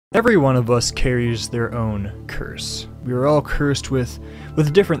Every one of us carries their own curse. We are all cursed with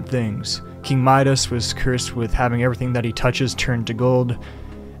different things. King Midas was cursed with having everything that he touches turn to gold,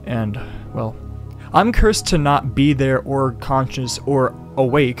 and, well, I'm cursed to not be there or conscious or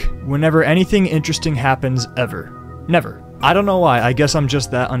awake whenever anything interesting happens ever. Never. I don't know why, I guess I'm just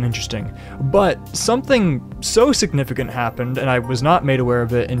that uninteresting. But something so significant happened, and I was not made aware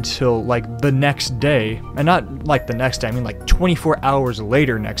of it until, like, the next day. And not, like, the next day, I mean, like, 24 hours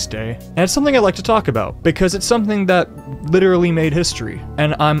later next day. And it's something I'd like to talk about, because it's something that literally made history.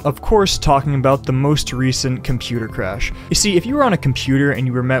 And I'm, of course, talking about the most recent computer crash. You see, if you were on a computer and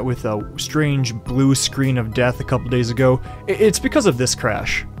you were met with a strange blue screen of death a couple days ago, it's because of this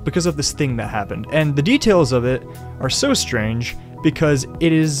crash. Because of this thing that happened. And the details of it are so strange because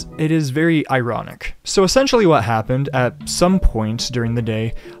it is very ironic. So essentially what happened, at some point during the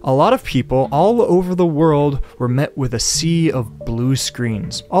day, a lot of people all over the world were met with a sea of blue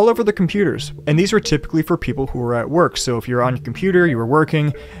screens all over the computers. And these were typically for people who were at work. So if you're on your computer, you were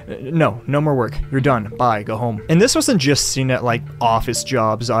working, no more work. You're done. Bye, go home. And this wasn't just seen at like office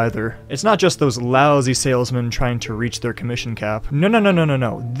jobs either. It's not just those lousy salesmen trying to reach their commission cap.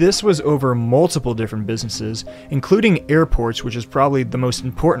 No. This was over multiple different businesses, including airports, which is probably the most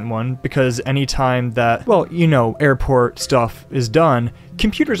important one, because anytime that, well, you know, airport stuff is done,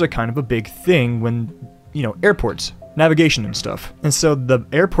 computers are kind of a big thing when, you know, airports, navigation and stuff. And so the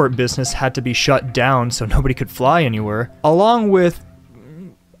airport business had to be shut down so nobody could fly anywhere, along with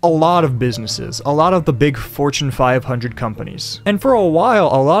a lot of businesses, a lot of the big Fortune 500 companies. And for a while,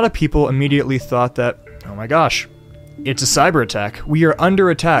 a lot of people immediately thought that, oh my gosh, it's a cyber attack. We are under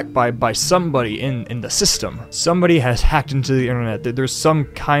attack by somebody in the system. Somebody has hacked into the internet. There's some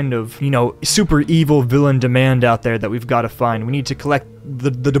kind of, you know, super evil villain demand out there that we've got to find. We need to collect the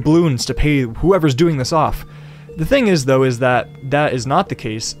doubloons to pay whoever's doing this off. The thing is, though, is that that is not the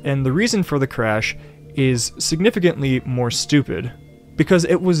case, and the reason for the crash is significantly more stupid, because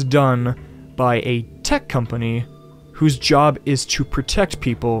it was done by a tech company whose job is to protect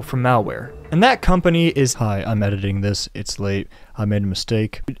people from malware. And that company is... Hi, I'm editing this. It's late. I made a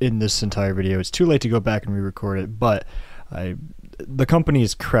mistake in this entire video. It's too late to go back and re-record it, but the company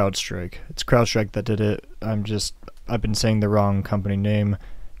is CrowdStrike. It's CrowdStrike that did it. I've been saying the wrong company name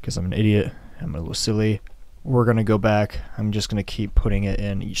because I'm an idiot. I'm a little silly. We're gonna go back. I'm just gonna keep putting it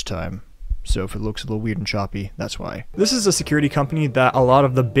in each time. So if it looks a little weird and choppy, that's why. This is a security company that a lot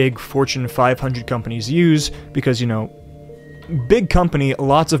of the big Fortune 500 companies use because, you know, big company,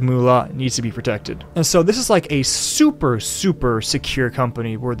 lots of moolah, needs to be protected. And so this is like a super secure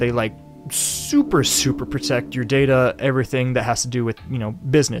company where they like super protect your data, everything that has to do with, you know,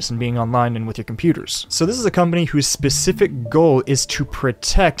 business and being online and with your computers. So this is a company whose specific goal is to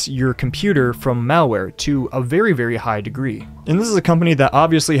protect your computer from malware to a very high degree. And this is a company that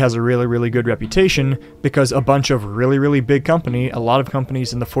obviously has a really good reputation because a bunch of really big company, a lot of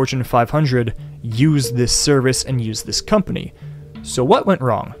companies in the Fortune 500 use this service and use this company. So what went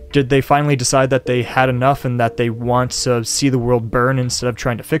wrong? Did they finally decide that they had enough and that they want to see the world burn instead of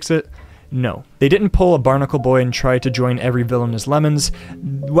trying to fix it? No. They didn't pull a barnacle boy and try to join every villain as lemons.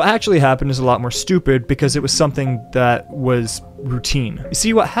 What actually happened is a lot more stupid because it was something that was routine. You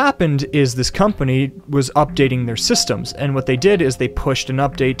see, what happened is this company was updating their systems, and what they did is they pushed an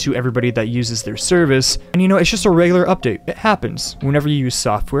update to everybody that uses their service, and you know, it's just a regular update. It happens whenever you use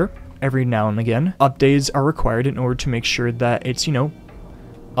software. Every now and again, updates are required in order to make sure that it's, you know,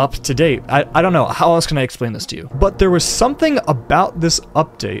 up to date. I don't know, how else can I explain this to you? But there was something about this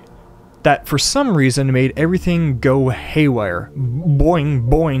update that for some reason made everything go haywire.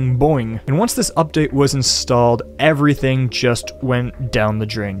 Boing. And once this update was installed, everything just went down the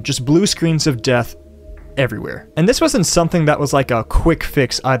drain. Just blue screens of death everywhere. And this wasn't something that was like a quick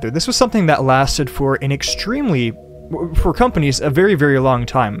fix either. This was something that lasted for an extremely, for companies, a very long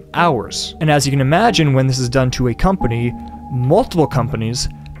time. Hours. And as you can imagine, when this is done to a company, multiple companies,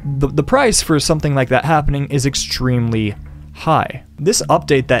 the price for something like that happening is extremely high. This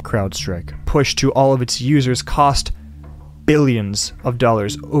update that CrowdStrike pushed to all of its users cost billions of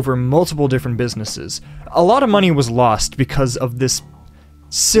dollars over multiple different businesses. A lot of money was lost because of this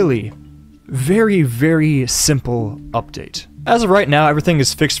silly, very simple update. As of right now, everything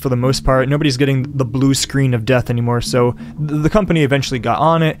is fixed for the most part. Nobody's getting the blue screen of death anymore, so the company eventually got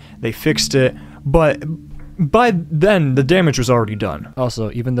on it, they fixed it, but by then, the damage was already done.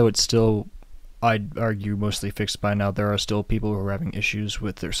 Also, even though it's still, I'd argue, mostly fixed by now, there are still people who are having issues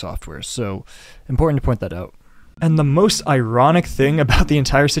with their software, so important to point that out. And the most ironic thing about the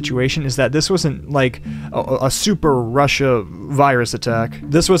entire situation is that this wasn't like a super Russia virus attack.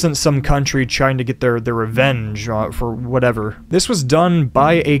 This wasn't some country trying to get their revenge for whatever. This was done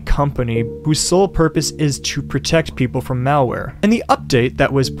by a company whose sole purpose is to protect people from malware. And the update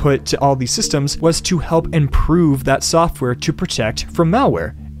that was put to all these systems was to help improve that software to protect from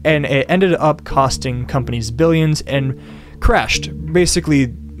malware. And it ended up costing companies billions and crashed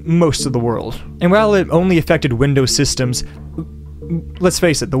basically most of the world. And while it only affected Windows systems, let's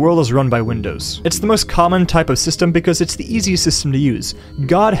face it, the world is run by Windows. It's the most common type of system because it's the easiest system to use.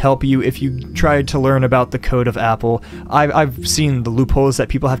 God help you if you tried to learn about the code of Apple. I've seen the loopholes that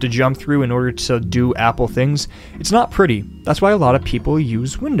people have to jump through in order to do Apple things. It's not pretty. That's why a lot of people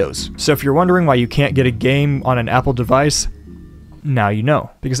use Windows. So if you're wondering why you can't get a game on an Apple device, now you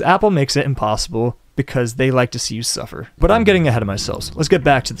know. Because Apple makes it impossible because they like to see you suffer. But I'm getting ahead of myself, so let's get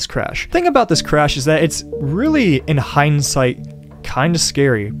back to this crash. The thing about this crash is that it's really, in hindsight, kind of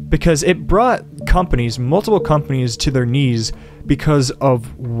scary because it brought companies, multiple companies, to their knees because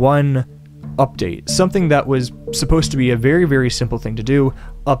of one update. Something that was supposed to be a very, very simple thing to do.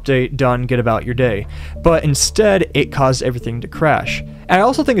 Update, done, get about your day. But instead, it caused everything to crash. And I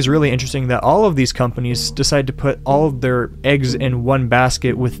also think it's really interesting that all of these companies decide to put all of their eggs in one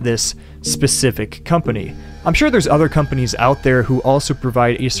basket with this specific company. I'm sure there's other companies out there who also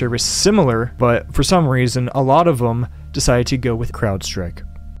provide a service similar, but for some reason, a lot of them decided to go with CrowdStrike.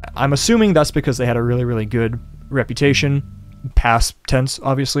 I'm assuming that's because they had a really, really good reputation. Past tense,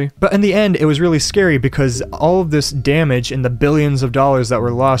 obviously. But in the end, it was really scary because all of this damage and the billions of dollars that were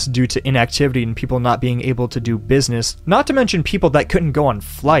lost due to inactivity and people not being able to do business, not to mention people that couldn't go on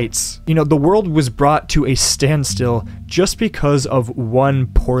flights. You know, the world was brought to a standstill just because of one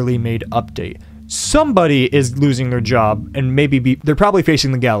poorly made update. Somebody is losing their job, and they're probably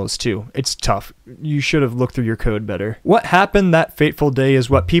facing the gallows too. It's tough. You should have looked through your code better. What happened that fateful day is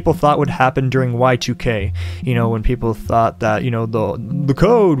what people thought would happen during Y2K. You know, when people thought that, you know, the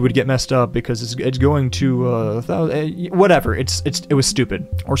code would get messed up because it's going to whatever. It was stupid,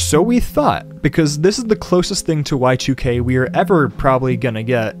 or so we thought, because this is the closest thing to Y2K we are ever probably gonna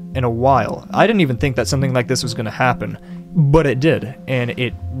get in a while. I didn't even think that something like this was gonna happen, but it did, and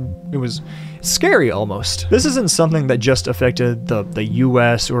it was scary almost. This isn't something that just affected the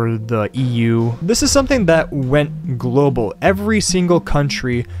US or the EU. This is something that went global. Every single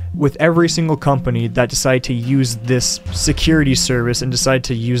country with every single company that decided to use this security service and decide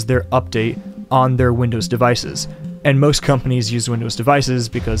to use their update on their Windows devices. And most companies use Windows devices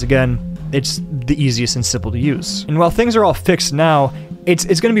because, again, it's the easiest and simple to use. And while things are all fixed now, it's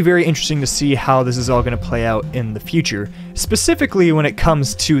going to be very interesting to see how this is all going to play out in the future. Specifically when it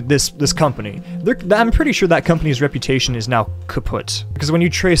comes to this company. I'm pretty sure that company's reputation is now kaput. Because when you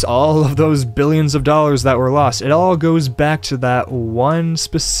trace all of those billions of dollars that were lost, it all goes back to that one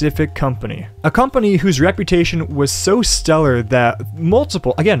specific company. A company whose reputation was so stellar that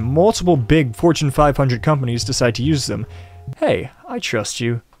multiple big Fortune 500 companies decide to use them. Hey, I trust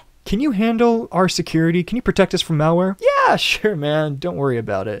you. Can you handle our security? Can you protect us from malware? Yeah, sure, man. Don't worry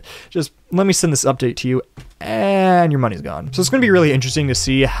about it. Just let me send this update to you, and your money's gone. So it's going to be really interesting to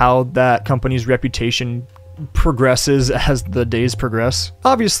see how that company's reputation progresses as the days progress.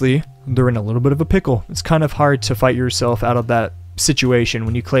 Obviously, they're in a little bit of a pickle. It's kind of hard to fight yourself out of that situation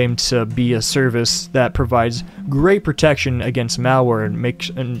when you claim to be a service that provides great protection against malware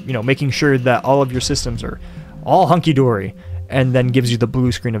and making sure that all of your systems are all hunky-dory, and then gives you the blue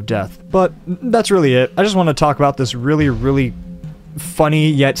screen of death. But that's really it. I just want to talk about this really, really funny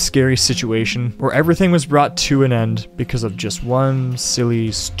yet scary situation where everything was brought to an end because of just one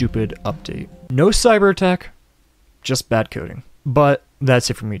silly, stupid update. No cyber attack, just bad coding. But that's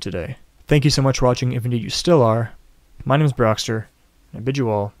it for me today. Thank you so much for watching, if indeed you still are. My name is Brockster, and I bid you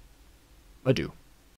all adieu.